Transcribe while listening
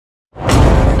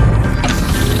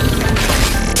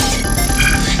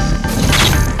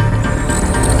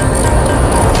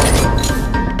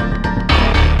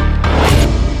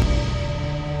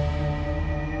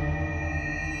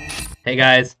Hey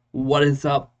guys, what is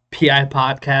up? PI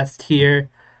Podcast here.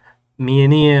 Me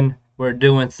and Ian, we're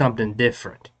doing something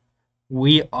different.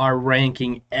 We are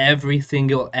ranking every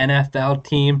single NFL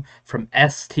team from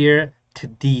S tier to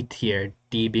D tier,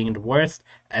 D being the worst,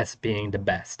 S being the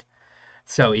best.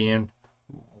 So, Ian,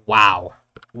 wow,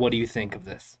 what do you think of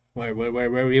this? Where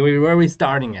are we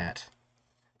starting at?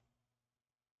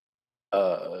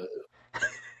 Uh,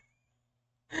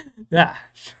 Yeah.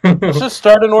 let's just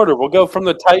start in order. We'll go from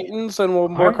the Titans and we'll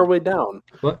All work right. our way down.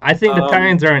 Well, I think the Um,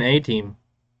 Titans are an A team.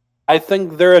 I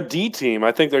think they're a D team.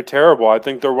 I think they're terrible. I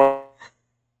think they're one.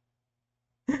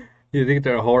 You think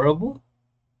they're horrible?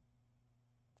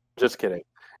 Just kidding.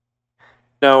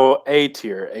 No, A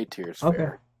tier. A tier is Okay,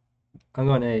 fair. I'm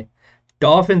going A.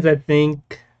 Dolphins, I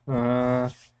think. Uh,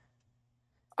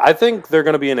 I think they're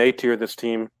going to be an A tier this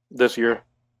year.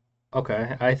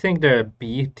 okay. I think they're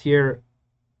B tier,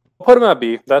 I'll put them at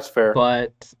B. That's fair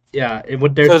but yeah, it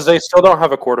would because there's. they still don't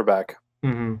have a quarterback.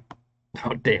 hmm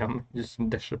Oh damn! Just some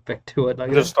disrespect to it like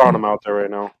I'm just that. throwing them out there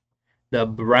right now. The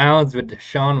Browns with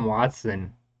Deshaun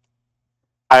Watson.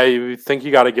 I think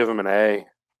you got to give them an A.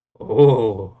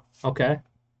 Oh, okay.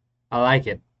 I like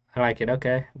it. I like it.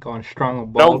 Okay, going strong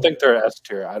and I don't bold. think they're S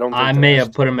tier. I don't I think they're may S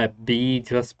have put tier. him at B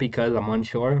just because I'm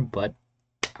unsure, but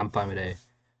I'm fine with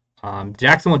A.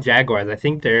 Jacksonville Jaguars. I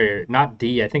think they're not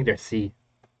D. I think they're C.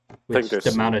 I think Which they're the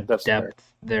amount C. of That's fair.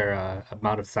 depth, their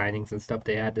amount of signings and stuff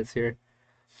they had this year.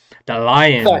 The I'm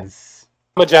Lions,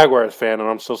 a Jaguars fan, and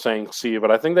I'm still saying C,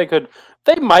 but I think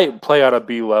they might play at a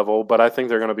B level, but I think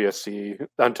they're going to be a C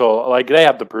until, like, they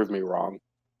have to prove me wrong.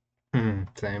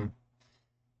 same.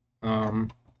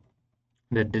 Um,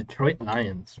 the Detroit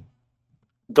Lions.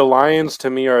 The Lions, to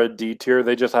me, are a D tier.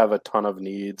 They just have a ton of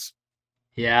needs.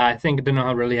 Yeah, I think they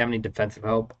don't really have any defensive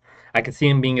help. I could see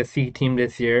them being a C team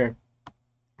this year,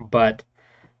 but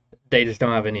they just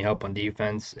don't have any help on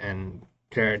defense. And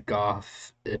Jared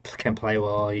Goff can play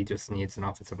well. He just needs an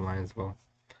offensive line as well.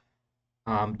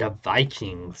 The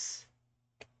Vikings.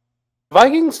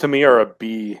 Vikings, to me, are a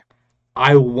B.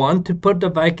 I want to put the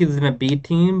Vikings in a B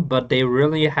team, but they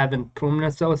really haven't proven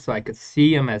themselves, so I could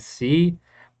see them as C,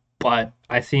 but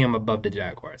I see them above the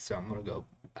Jaguars, so I'm gonna go.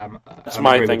 That's I'm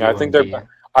my agree with thing. you on B.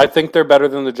 I think they're better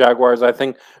than the Jaguars. I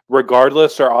think,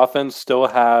 regardless, their offense still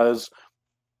has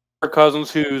Kirk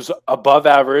Cousins, who's above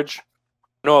average.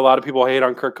 I know a lot of people hate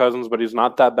on Kirk Cousins, but he's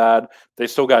not that bad. They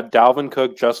still got Dalvin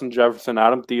Cook, Justin Jefferson,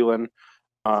 Adam Thielen.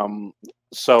 Um,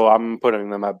 so I'm putting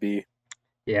them at B.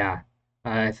 Yeah,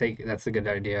 I think that's a good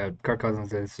idea. Kirk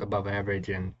Cousins is above average,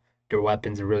 and their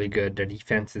weapons are really good. Their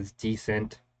defense is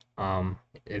decent.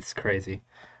 It's crazy.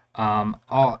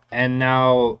 And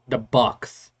now the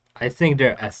Bucks. I think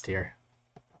they're S tier.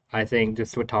 I think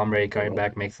just with Tom Brady coming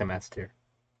back makes them S tier.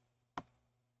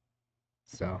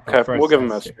 So our Okay, we'll first give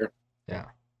them S S tier. tier. Yeah.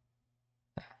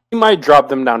 We might drop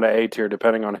them down to A tier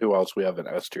depending on who else we have in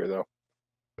S tier, though.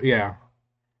 Yeah.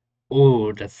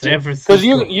 Oh, the San Because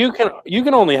you Francisco. you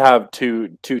can only have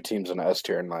two teams in S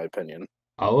tier, in my opinion.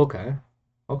 Oh, okay.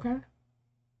 Okay.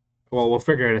 Well, we'll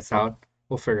figure this out.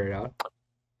 We'll figure it out.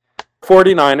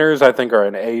 49ers, I think, are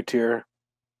an A tier.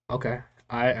 Okay.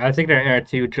 I think they're in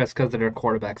too just because of their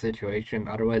quarterback situation.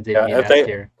 Otherwise, they'd Yeah, be an if S they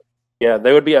tier.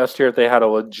 they would be S tier if they had a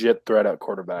legit threat at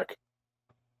quarterback.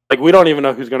 Like, we don't even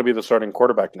know who's going to be the starting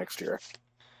quarterback next year.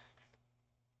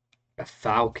 The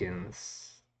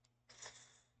Falcons.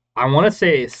 I want to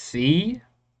say C,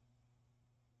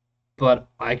 but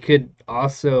I could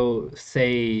also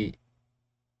say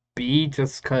B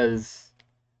just because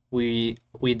we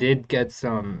did get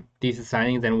some decent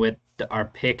signings, and with our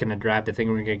pick in the draft, I think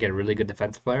we're gonna get a really good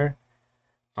defensive player.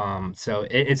 So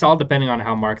it's all depending on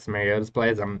how Marcus Mariota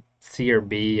plays. I'm C or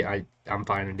B. I'm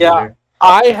fine with Yeah, either.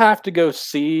 I have to go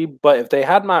C, but if they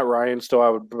had Matt Ryan still, I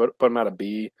would put them at a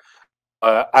B.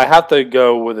 I have to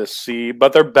go with a C,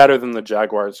 but they're better than the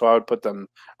Jaguars, so I would put them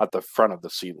at the front of the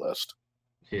C list.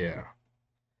 Yeah.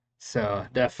 So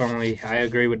definitely, I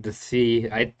agree with the C.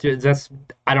 I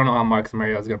don't know how Marcus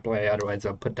Mariota is gonna play. Otherwise,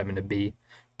 I'll put them in the B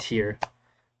tier.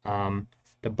 Um,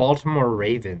 the Baltimore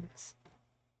Ravens.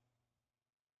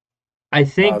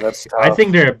 That's I tough.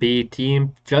 think they're a B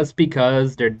team just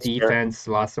because their That's fair. defense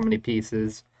lost so many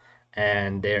pieces,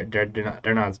 and they're not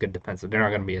as good defensive. They're not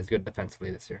going to be as good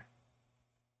defensively this year.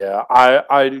 Yeah,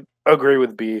 I agree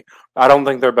with B. I don't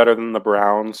think they're better than the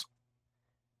Browns.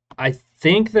 I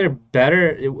think they're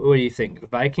better. What do you think? The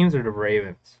Vikings or the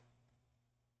Ravens?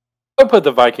 I would put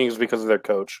the Vikings because of their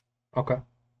coach. Okay.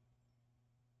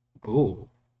 Ooh.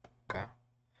 Okay.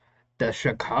 The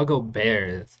Chicago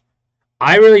Bears.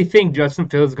 I really think Justin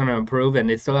Fields is going to improve, and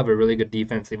they still have a really good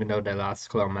defense, even though they lost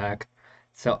Khalil Mack.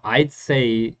 So I'd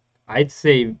say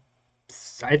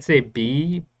I'd say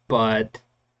B, but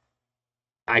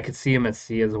I could see him at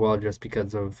C as well, just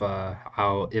because of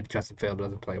how if Justin Field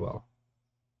doesn't play well.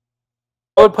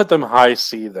 I would put them high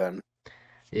C then.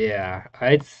 Yeah,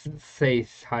 I'd say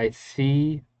high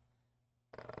C.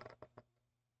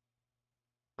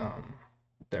 Um,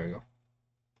 there we go.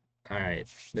 All right,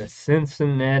 the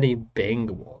Cincinnati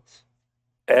Bengals.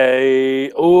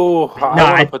 A. Oh, I No,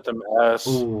 want to put them S.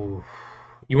 ooh,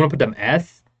 you want to put them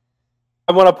S?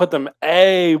 I want to put them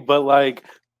A, but like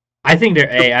I think they're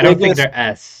the A. I don't think biggest they're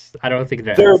S. I don't think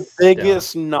they're their S still.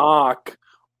 biggest knock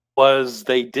was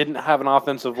they didn't have an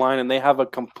offensive line, and they have a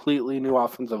completely new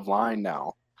offensive line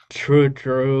now. True,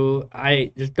 true.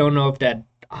 I just don't know if that.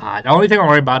 The only thing I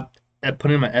worry about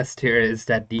putting them in S tier is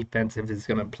that defensive is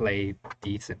gonna play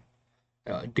decent.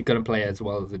 They're gonna play as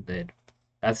well as it did.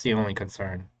 That's the only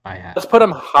concern I Let's have. put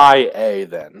them high A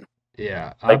then.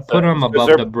 Yeah, I Like put them because above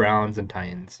they're the Browns and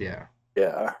Titans. Yeah.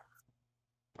 yeah.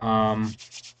 Um.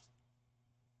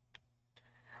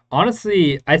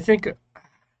 Honestly, I think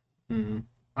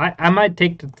I might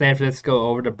take the San Francisco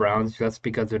over the Browns just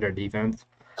because of their defense.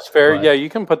 It's fair. But Yeah, you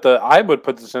can put the. I would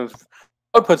put San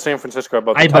Francisco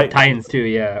above I the above Titans. Titans too.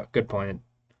 Yeah, good point.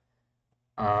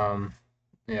 Um.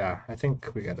 Yeah, I think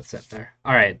we got a set there.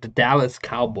 All right, the Dallas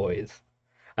Cowboys.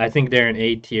 I think they're an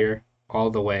A tier all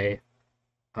the way.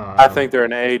 I think they're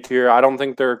an A tier. I don't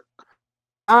think they're.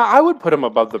 I would put them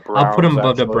above the I'll put them Browns.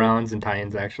 above the Actually, Browns and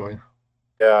Titans. Actually,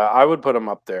 yeah, I would put them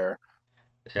up there.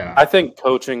 yeah, I think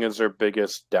coaching is their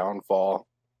biggest downfall.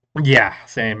 yeah,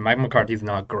 same. Mike McCarthy's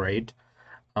not great.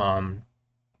 Um,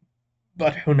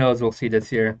 but who knows? We'll see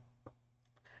this year.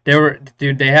 Dude.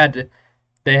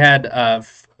 They had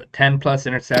 10 plus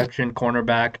interception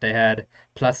cornerback. They had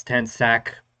plus 10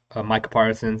 sack Micah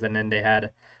Parsons, and then they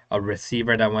had a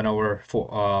receiver that went over for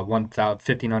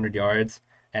 1,500 yards,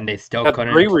 and they still Had three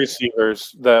couldn't.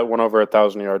 receivers that went over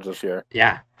 1,000 yards this year.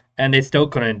 Yeah, and they still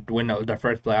couldn't win their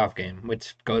first playoff game,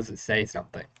 which goes to say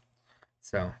something.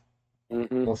 So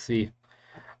we'll see.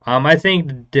 I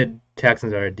think the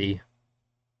Texans are a D.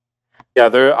 Yeah,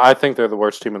 I think they're the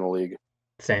worst team in the league.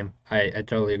 Same. I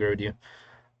totally agree with you.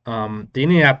 The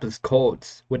Indianapolis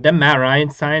Colts, with them Matt Ryan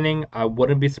signing, I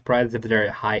wouldn't be surprised if they're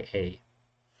at high A.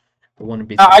 I wouldn't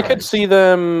be surprised. I could see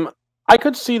them. I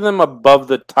could see them above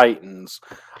the Titans.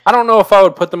 I don't know if I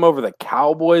would put them over the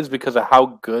Cowboys because of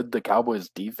how good the Cowboys'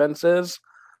 defense is.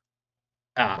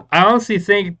 I honestly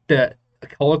think that the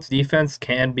Colts defense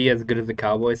can be as good as the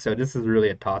Cowboys, so this is really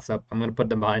a toss-up. I'm gonna put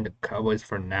them behind the Cowboys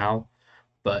for now,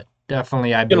 but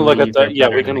definitely I We can look at believe they're yeah,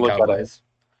 better we than can the look at it. Cowboys.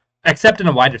 Except in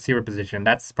the wide receiver position.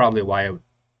 That's probably why it's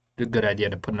a good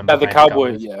idea to put them Yeah, behind the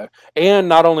Cowboys, yeah. And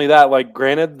not only that, like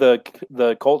granted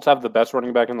the Colts have the best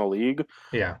running back in the league.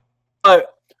 Yeah.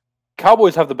 But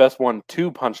Cowboys have the best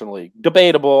 1-2 punch in the league.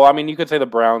 Debatable. I mean, you could say the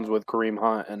Browns with Kareem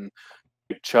Hunt and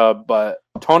Nick Chubb, but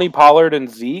Tony Pollard and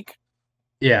Zeke,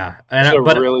 Yeah,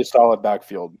 but really solid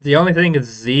backfield. The only thing is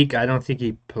Zeke. I don't think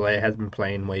he has been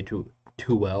playing way too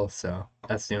well. So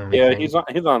that's the only thing. Yeah,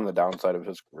 he's on the downside of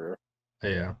his career.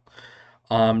 Yeah.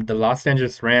 The Los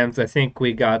Angeles Rams. I think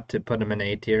we got to put them in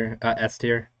S tier. S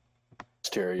tier,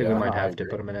 Yeah, we might have to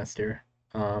put them in S tier.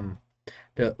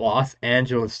 The Los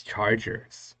Angeles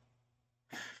Chargers.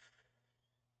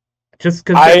 Just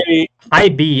because high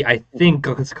B, I think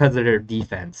it's because of their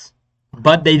defense.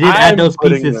 But they did add those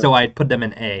pieces, so I'd put them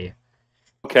in A.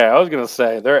 Okay, I was gonna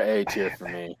say they're A tier for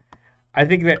me. I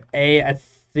think they're A. I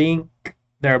think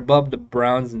they're above the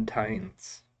Browns and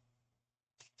Titans.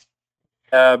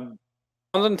 Browns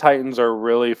and Titans are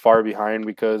really far behind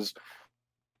because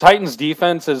Titans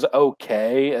defense is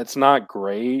okay. It's not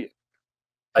great.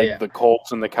 Like the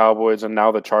Colts and the Cowboys and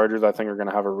now the Chargers, I think are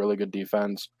gonna have a really good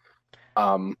defense.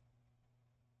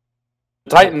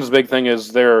 Titans' big thing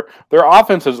is their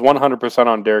offense is 100%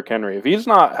 on Derrick Henry. If he's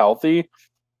not healthy,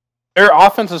 their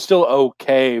offense is still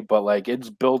okay, but like it's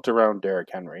built around Derrick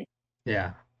Henry.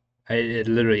 Yeah, it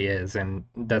literally is, and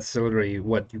that's literally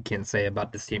what you can say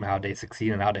about this team: how they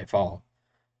succeed and how they fall.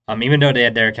 Even though they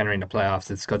had Derrick Henry in the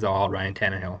playoffs, it's because of all Ryan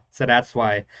Tannehill. So that's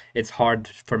why it's hard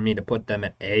for me to put them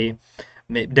at A.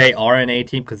 They are an A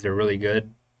team because they're really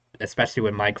good, especially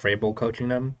with Mike Vrabel coaching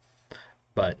them.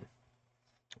 But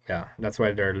yeah, that's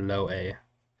why they're low A.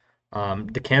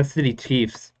 The Kansas City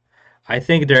Chiefs, I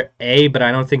think they're A, but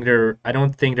I don't think they're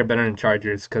better than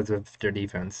Chargers because of their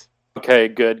defense. Okay,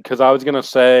 good. Because I was gonna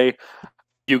say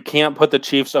you can't put the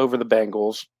Chiefs over the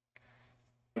Bengals.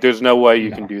 There's no way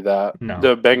you can do that. No.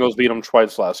 The Bengals beat them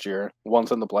twice last year.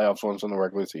 Once in the playoffs, once in the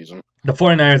regular season. The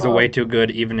 49ers are way too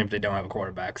good, even if they don't have a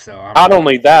quarterback. So not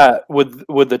only that, with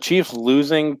the Chiefs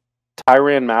losing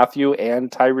Tyrann Mathieu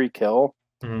and Tyreek Hill,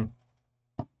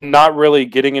 not really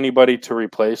getting anybody to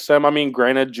replace them. I mean,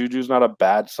 granted, Juju's not a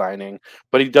bad signing,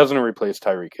 but he doesn't replace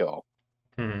Tyreek Hill.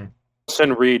 Hmm.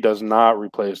 Sin Reed does not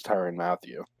replace Tyrann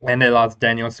Mathieu. And they lost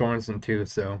Daniel Sorensen too,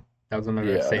 so that was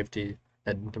another Yeah. safety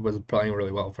that was playing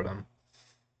really well for them.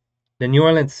 The New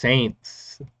Orleans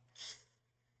Saints.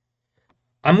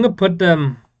 I'm gonna put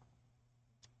them.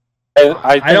 I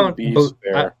I think don't. B's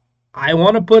fair. I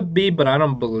want to put B, but I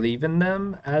don't believe in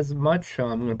them as much, so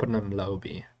I'm gonna put them low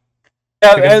B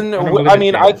Yeah, because and I don't believe I in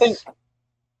mean, I think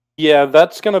Jameis.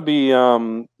 that's gonna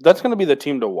be the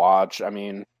team to watch. I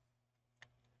mean,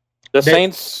 the They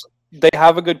Saints, they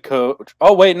have a good coach.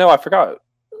 Oh wait, no, I forgot.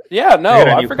 Yeah, they got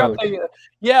no, a I new forgot coach. they.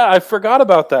 Yeah, I forgot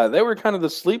about that. They were kind of the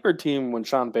sleeper team when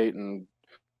Sean Payton.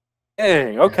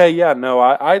 Dang. Yeah, Okay. Yeah. No,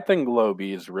 I think low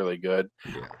B is really good.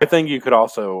 yeah, I think you could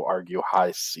also argue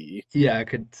high C. yeah. I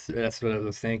could. That's what I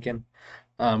was thinking.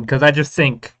 Because I just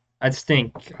think I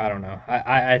don't know.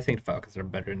 I think Falcons are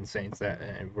better than Saints,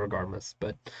 regardless.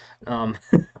 But, um,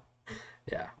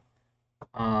 yeah.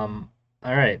 Um,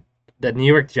 all right. The New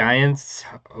York Giants.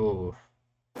 Oh,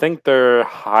 I think they're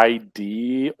high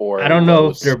D or I don't know low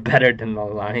if they're C. better than the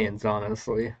Lions,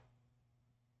 honestly.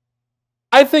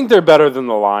 I think they're better than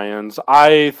the Lions.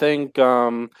 I think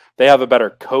they have a better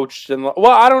coach than. Well,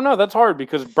 I don't know. That's hard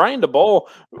because Brian DeBoer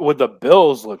with the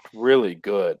Bills looked really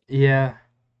good. Yeah,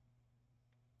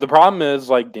 The problem is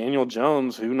like Daniel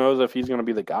Jones. Who knows if he's going to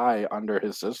be the guy under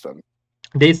his system?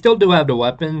 they still do have the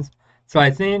weapons, so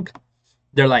I think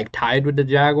they're like tied with the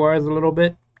Jaguars a little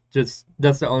bit. Just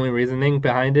that's the only reasoning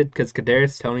behind it, because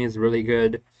Kadarius Toney is really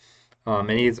good, and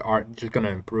he's just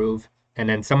gonna improve. And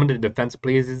then some of their defensive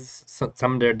pieces,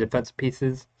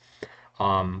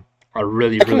 um, are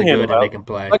really I can really handle good and they that. can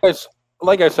play. Like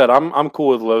like I said, I'm cool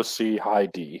with low C, high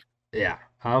D. Yeah,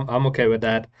 I'm okay with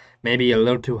that. Maybe a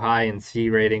little too high in C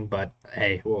rating, but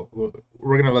hey,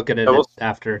 we're gonna look at I it will,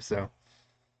 after. So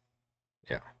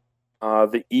yeah,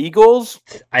 the Eagles.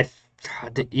 I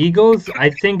the Eagles, I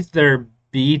think they're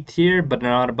B tier, but they're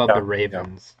not above Yeah, the yeah,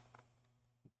 Ravens.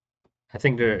 I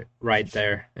think they're right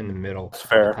there in the middle that's of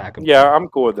the fair. pack of Yeah, two. I'm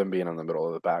cool with them being in the middle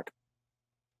of the pack.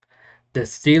 The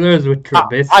Steelers with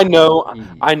I, I know,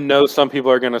 Trubisky. I know. Some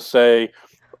people are gonna say,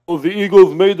 "Oh, the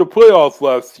Eagles made the playoffs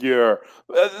last year."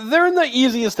 They're in the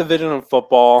easiest division in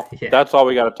football. Yeah. That's all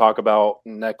we got to talk about.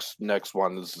 Next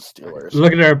one is the Steelers.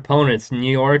 Look at their opponents,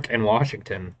 New York and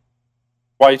Washington.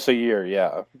 Twice a year,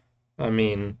 yeah. I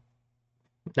mean,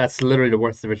 that's literally the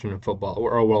worst division in football,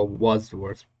 or well, was the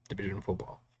worst division in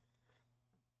football.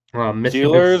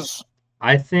 Michigan Pitts, Steelers.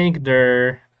 I think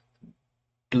they're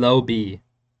low B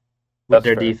with That's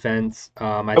their fair. defense.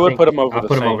 I I would put them think over I'll the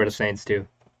put them over the Saints. Saints too.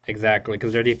 Exactly,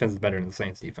 because their defense is better than the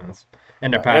Saints defense,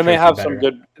 and their pass And they rush is have some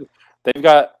better. good. They've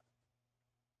got.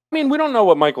 I mean, we don't know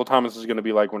what Michael Thomas is going to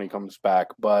be like when he comes back,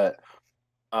 but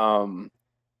um,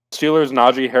 Steelers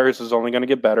Najee Harris is only going to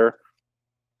get better.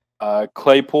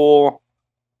 Claypool,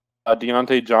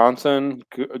 Deontay Johnson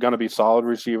going to be solid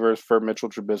receivers for Mitchell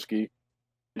Trubisky.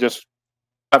 Just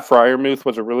Pat Fryermuth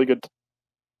was a really good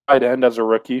tight end as a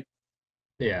rookie.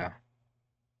 Yeah.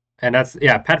 And that's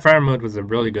yeah, Pat Fryermuth was a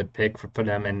really good pick for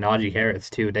them, and Najee Harris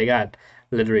too. They got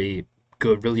literally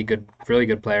really good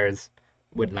players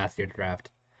with last year's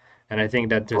draft. And I think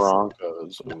that just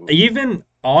Broncos. Ooh. even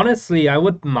honestly, I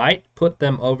would might put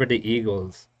them over the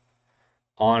Eagles.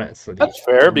 Honestly, That's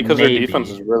fair because their defense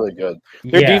is maybe. really good.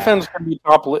 Their Yeah. defense can be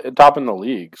top in the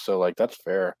league, so like that's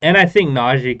fair. And I think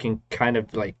Najee can kind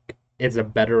of like is a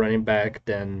better running back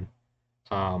than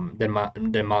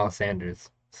Miles Sanders.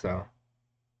 So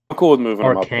I'm cool with moving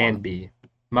or them up can one. be.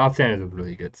 Miles Sanders is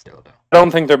really good still though. I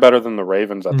don't think they're better than the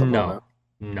Ravens at the No. moment.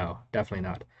 No, definitely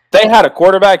not. They had a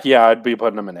quarterback, yeah, I'd be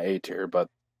putting them in A tier, but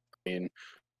I mean,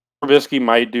 Trubisky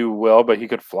might do well, but he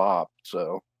could flop.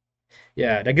 So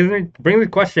Yeah, that brings the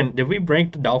question: did we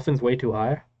rank the Dolphins way too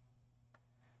high?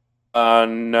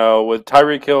 no, with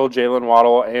Tyreek Hill, Jalen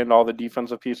Waddle, and all the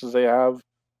defensive pieces they have,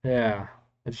 Yeah,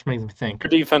 it just makes me think. their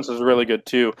defense is really good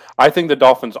too. I think the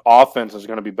Dolphins' offense is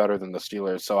going to be better than the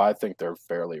Steelers, so I think they're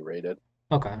fairly rated.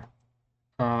 Okay.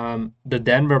 The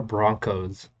Denver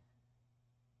Broncos.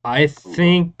 I Ooh,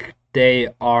 think they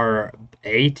are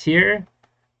A tier,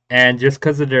 and just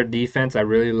because of their defense, I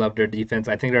really love their defense.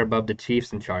 I think they're above the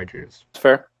Chiefs and Chargers. it's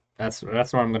fair. That's where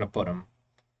I'm gonna put them.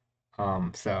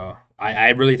 So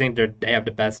I really think they have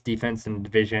the best defense in the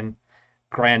division.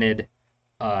 Granted,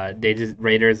 they just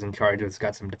Raiders and Chargers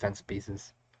got some defensive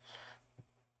pieces.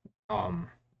 Um,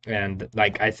 and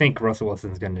like I think Russell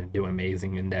Wilson's going to do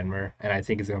amazing in Denver, and I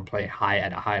think he's going to play high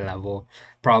at a high level,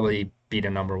 probably be the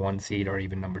number one seed or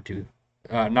even number two.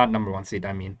 Not number one seed.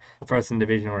 I mean, first in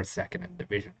division or second in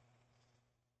division.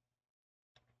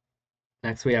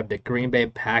 Next, we have the Green Bay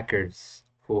Packers.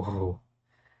 Ooh.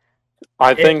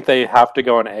 I It, think they have to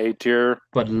go in A tier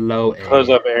but low because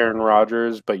A. of Aaron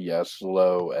Rodgers, but yes,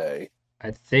 low A.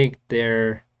 I think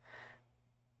they're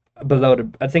below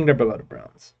the. I think they're below the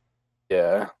Browns.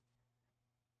 Yeah.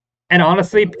 And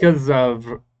honestly, because of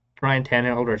Ryan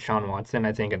Tannehill or Sean Watson,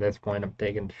 I think at this point I'm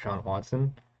taking Sean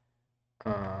Watson.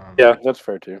 Yeah, that's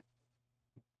fair too.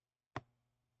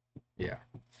 Yeah.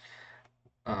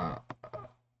 Uh,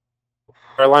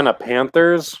 Carolina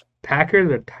Panthers.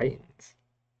 Packers or Titans?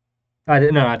 I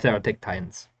didn't know. I think I'll take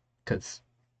Titans because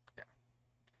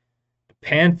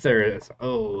Panthers.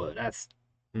 Oh, that's.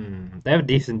 They have a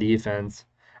decent defense.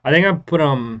 I think I put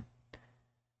them.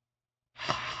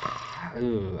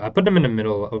 I put them in the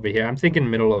middle over here. I'm thinking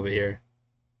middle over here.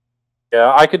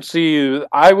 Yeah, I could see you.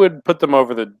 I would put them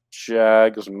over the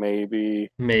Jags, maybe.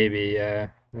 Maybe, yeah.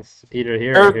 That's either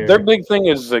here or Their here. big thing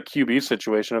is the QB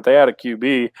situation. If they had a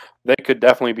QB, they could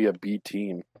definitely be a B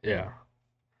team. Yeah.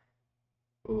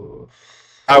 Ooh.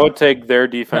 I would take their Huh.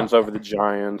 defense over the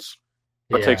Giants.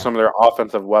 I would take Yeah. some of their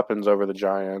offensive weapons over the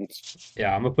Giants.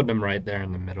 Yeah, I'm gonna put them right there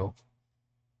in the middle.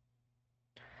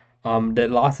 The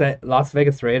Las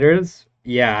Vegas Raiders.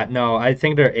 Yeah, no, I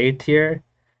think they're A tier,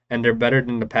 and they're better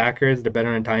than the Packers. They're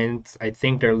better than Titans. I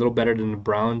think they're a little better than the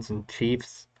Browns and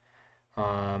Chiefs.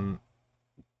 Um,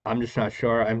 I'm just not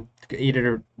sure.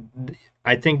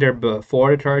 I think they're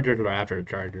before the Chargers or after the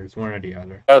Chargers, one or the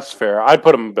other. That's fair. I'd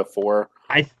put them before.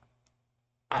 I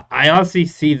I honestly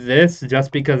see this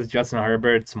just because Justin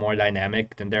Herbert's more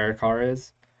dynamic than Derek Carr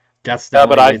is. That's the Yeah,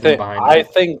 but only reason behind it. I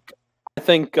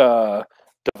think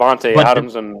Devontae But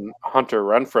Adams and Hunter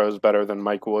Renfro is better than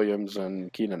Mike Williams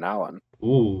and Keenan Allen.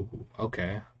 ooh,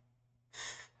 okay.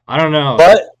 I don't know.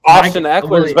 But Austin Mike,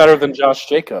 Eckler is better than Josh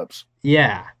Jacobs.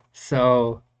 yeah.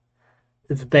 So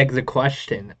this begs a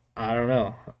question. I don't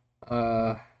know.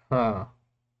 Uh, huh.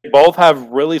 They both have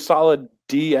really solid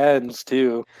D ends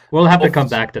too. We'll have to Both- come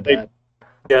back to that.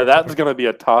 Yeah, that's gonna be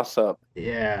a toss up.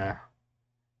 Yeah.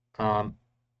 Um.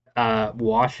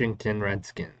 Washington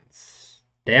Redskins.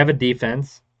 They have a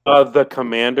defense. The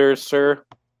Commanders, sir.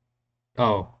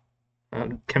 Oh,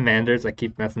 Commanders. I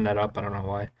keep messing that up. I don't know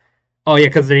why. Oh yeah,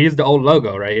 because they used the old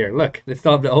logo right here. Look, they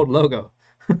still have the old logo.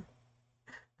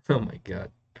 Oh my god.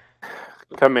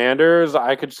 Commanders,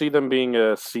 I could see them being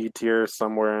a C tier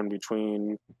somewhere in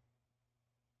between.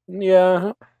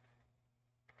 Yeah,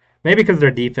 Maybe because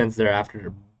their defense, they're after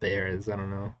the Bears. I don't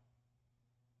know.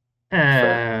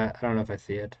 fair. I don't know if I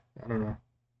see it. I don't know.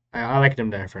 I like them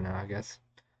there for now, I guess.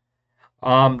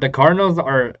 The Cardinals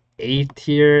are A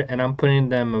tier, and I'm putting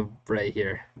them right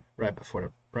here, right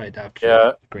after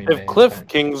Yeah. Green Bay. If Cliff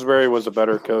Kingsbury was a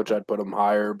better coach, I'd put him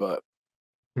higher, but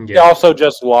he Yeah, also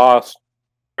just lost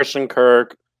Christian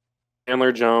Kirk,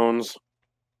 Chandler Jones.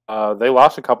 They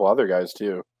lost a couple other guys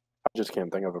too. I just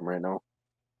can't think of them right now.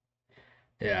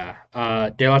 yeah.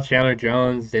 They lost Chandler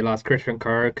Jones. They lost Christian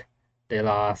Kirk. They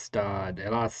lost.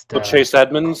 Chase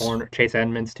Edmonds. Chase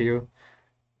Edmonds too.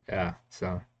 Yeah.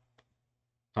 So,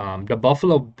 the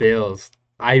Buffalo Bills.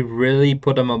 I really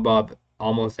put them above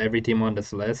almost every team on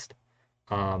this list.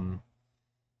 I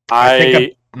I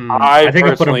think I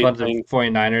put them personally above the think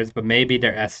 49ers, but maybe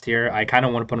they're S tier. I kind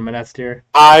of want to put them in S tier.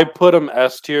 I put them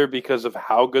S tier because of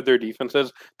how good their defense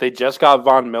is. They just got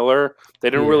Von Miller. They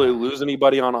didn't really Yeah. lose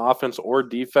anybody on offense or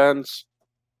defense.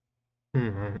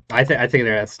 I think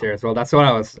they're S tier as well. That's what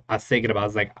I was thinking about. I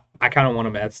was like, I kind of want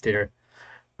them S tier.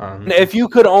 If you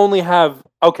could only have,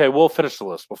 okay, we'll finish the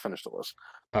list. Okay.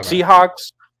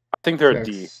 Seahawks, I think they're a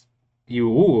D.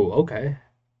 Okay.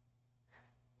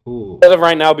 Ooh. As of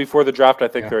right now, before the draft, I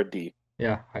think they're a D.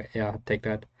 Yeah, I'll take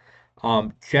that.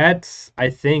 Jets, I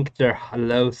think they're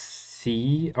low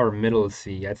C or middle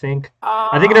C. I think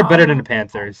they're better than the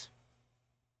Panthers.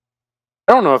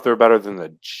 I don't know if they're better than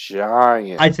the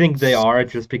Giants. I think they are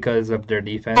just because of their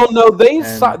defense. Oh no, they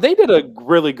and- they did a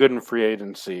really good in free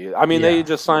agency. I mean, they Yeah.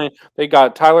 just signed. They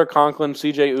got Tyler Conklin,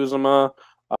 C.J. Uzoma.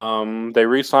 They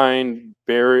re-signed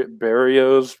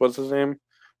Barrios. What's his name?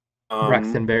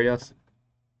 Braxton Berrios.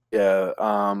 Yeah.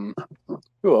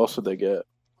 Who else did they get?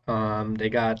 They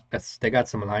got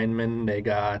some linemen. They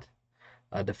got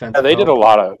a defensive. Yeah, they did help. a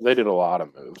lot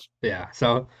of moves. Yeah,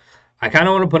 so I kind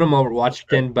of want to put them over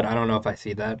Washington, but I don't know if I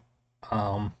see that.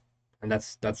 And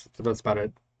that's about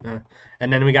it.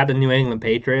 And then we got the New England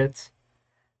Patriots.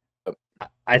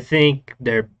 I think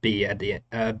they're B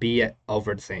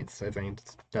over the Saints. I think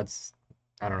that's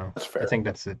I don't know. That's fair. I think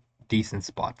that's a decent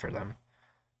spot for them.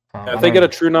 If they get a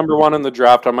true number one in the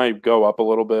draft, I might go up a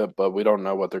little bit, but we don't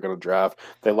know what they're going to draft.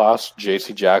 They lost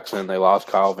J.C. Jackson. They lost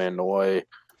Kyle Van Noy.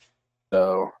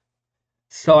 So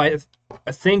So I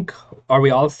think are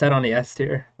we all set on the S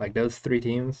tier? Like those three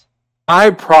teams? My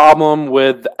problem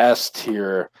with S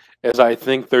tier is I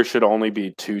think there should only be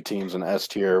 2 teams in S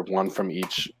tier, one from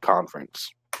each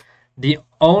conference. The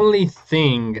only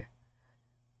thing,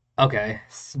 okay,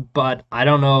 but I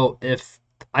don't know if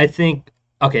I think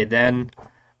okay then.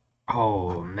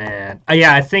 Oh man,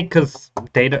 yeah, I think because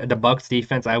the Bucks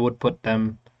defense, I would put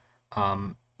them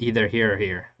either here or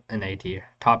here in A tier,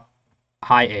 top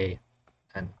high A,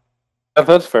 and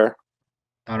That's fair.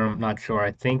 I'm not sure.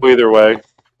 I think Either way,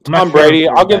 I'm not Tom sure if Brady.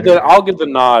 they're better. I'll give the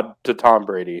nod to Tom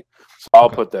Brady. So I'll Okay,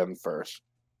 put them first.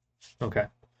 okay.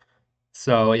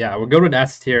 So yeah, we're good with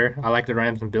S tier. I like the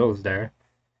Rams and Bills there.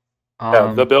 Yeah,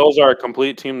 the Um, Bills are a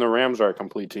complete team. The Rams are a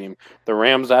complete team. The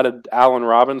Rams added Allen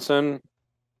Robinson.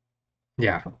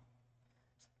 yeah,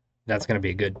 that's gonna be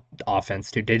a good offense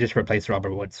too. They just replaced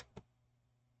Robert Woods.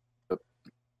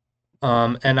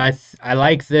 And I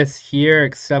like this here,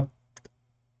 except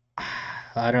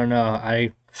I don't know.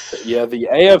 Yeah, the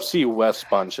AFC West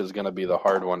bunch is going to be the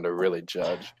hard one to really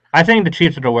judge. I think the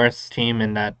Chiefs are the worst team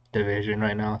in that division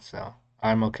right now, so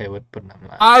I'm okay with putting them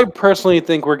last. I personally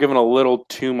think we're giving a little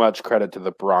too much credit to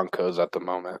the Broncos at the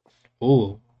moment.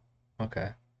 Ooh,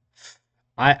 okay.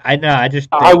 I know. I just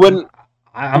I think wouldn't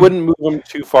I I'm wouldn't move them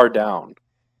too far down.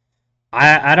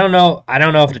 I don't know. I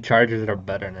don't know if the Chargers are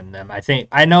better than them.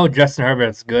 I know Justin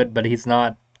Herbert's good, but he's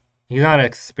not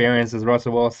experienced as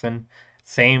Russell Wilson.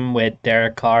 Same with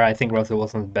Derek Carr. I think Russell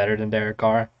Wilson's better than Derek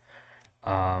Carr.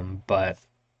 But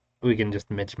we can just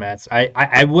match.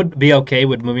 I would be okay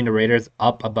with moving the Raiders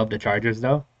up above the Chargers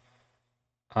though.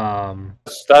 Um,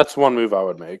 That's one move I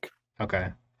would make.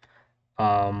 okay.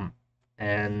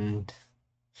 And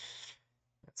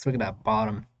let's look at that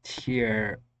bottom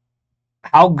tier.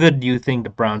 How good do you think the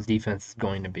Browns defense is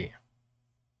going to be?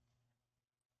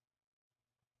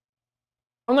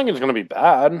 I don't think it's going to be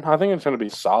bad. I think it's going to be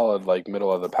solid, like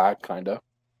middle of the pack, kind of.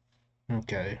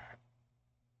 Okay.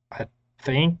 I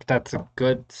think that's a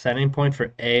good setting point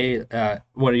for A.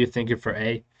 What are you thinking for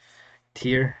A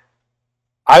tier?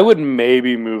 I would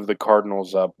maybe move the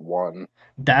Cardinals up one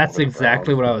That's over the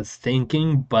exactly Browns. what I was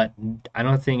thinking, but I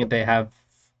don't think they have.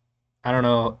 I don't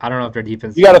know. I don't know if their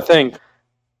defense You got to has. think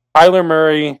Kyler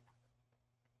Murray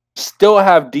still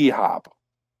have D Hop.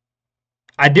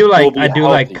 Will be I do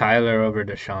like healthy. Kyler over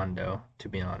Deshaun though, to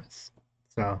be honest.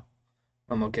 So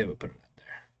I'm okay with putting that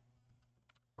there.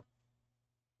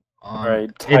 All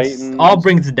right, It's all Titans.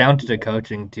 brings it down to the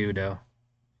coaching too, though.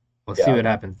 We'll see Yeah, what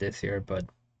happens this year, but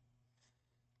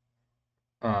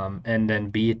and then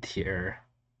B tier.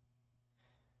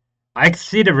 I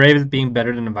see the Ravens being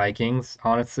better than the Vikings,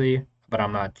 honestly, but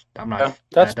I'm not. I'm not. yeah,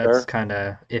 that's That's fair. kind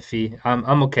of iffy.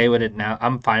 I'm okay with it now.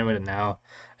 I'm fine with it now.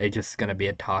 It's just gonna be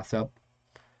a toss up.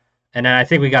 And then I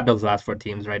think we got those last four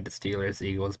teams right: the Steelers,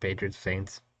 Eagles, Patriots,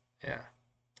 Saints. Yeah,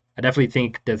 I definitely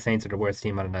think the Saints are the worst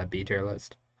team on that B tier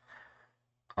list.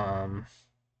 Um,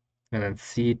 and then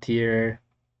C tier.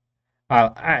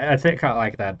 I think I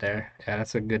like that there. Yeah,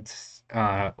 that's a good.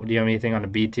 Do you have anything on the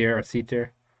B tier or C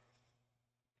tier?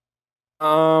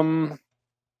 I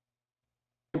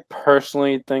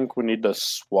personally think we need to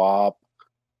swap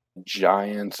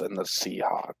Giants and the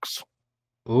Seahawks.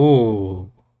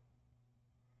 Ooh.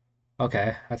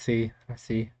 Okay, I see. I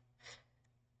see.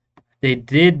 They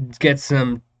did get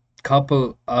some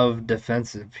couple of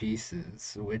defensive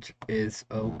pieces, which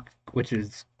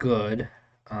is good.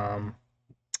 Um,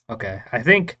 okay, I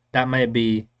think that might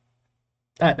be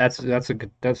that's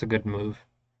a good move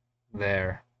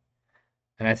there,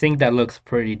 and I think that looks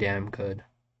pretty damn good.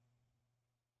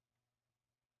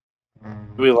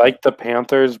 Do we like the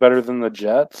Panthers better than the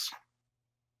Jets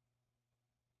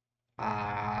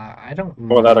I don't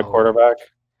without a know. quarterback?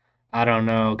 I don't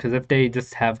know, because if they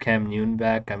just have Cam Newton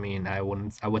back, I mean, I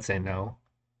wouldn't. I would say no.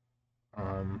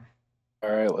 Um,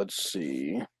 All right, let's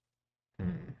see.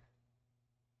 hmm.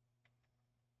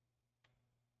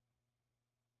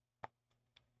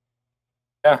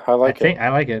 Yeah, I like it. I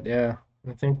like it. Yeah,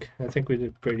 I think we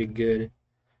did pretty good.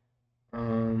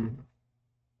 Um,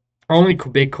 only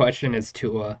big question is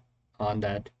Tua on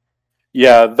that,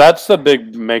 Yeah, that's the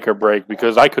big make or break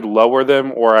because I could lower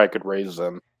them or I could raise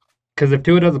them. because if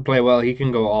Tua doesn't play well, he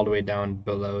can go all the way down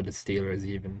below the Steelers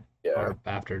even, Yeah. or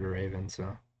after the Ravens.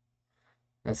 So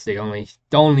that's the only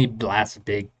last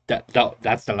big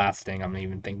that's the last thing I'm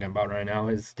even thinking about right now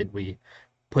is did we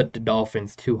put the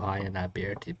Dolphins too high in that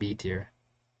B tier?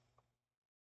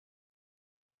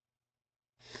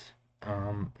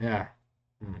 Yeah.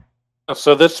 Hmm.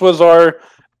 So this was our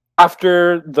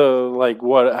after the like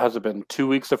what has it been 2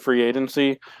 weeks of free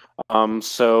agency.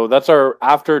 So that's our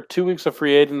after 2 weeks of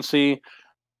free agency.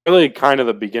 really kind of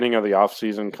the beginning of the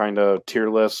offseason kind of tier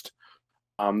list.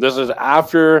 This is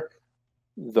after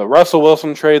the Russell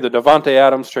Wilson trade, the Devontae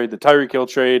Adams trade, the Tyreek Hill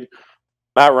trade,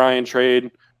 Matt Ryan trade,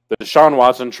 the Deshaun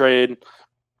Watson trade,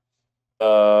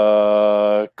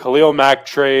 Khalil Mack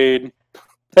trade.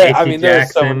 I mean,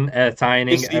 there's Jackson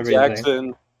signing everything.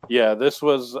 Jackson. Yeah, this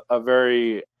was a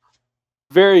very,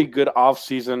 very good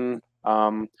offseason.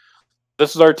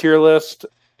 This is our tier list.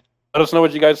 Let us know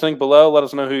what you guys think below. Let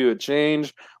us know who you would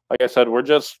change. Like I said, we're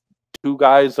just two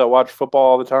guys that watch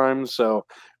football all the time, so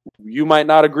you might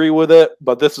not agree with it,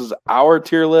 but this is our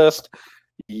tier list.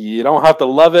 You don't have to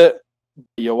love it.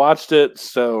 You watched it,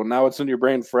 so now it's in your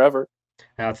brain forever.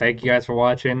 Thank you guys for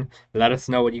watching. Let us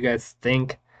know what you guys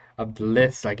think of the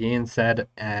list, like Ian said,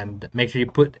 and make sure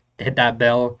you hit that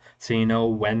bell so you know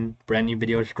when brand new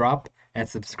videos drop. And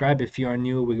subscribe if you are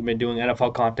new. We've been doing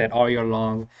NFL content all year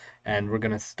long, and we're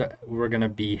gonna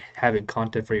be having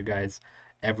content for you guys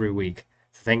every week.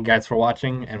 So thank you guys for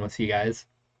watching, and we'll see you guys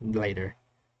later.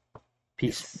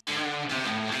 Peace.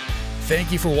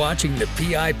 Thank you for watching the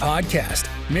PI Podcast.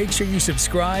 Make sure you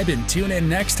subscribe and tune in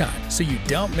next time so you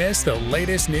don't miss the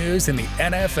latest news in the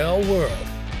NFL world.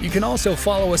 You can also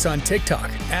follow us on TikTok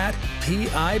at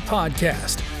PI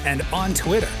Podcast and on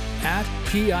Twitter at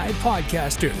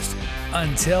PIPodcasters.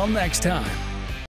 Until next time.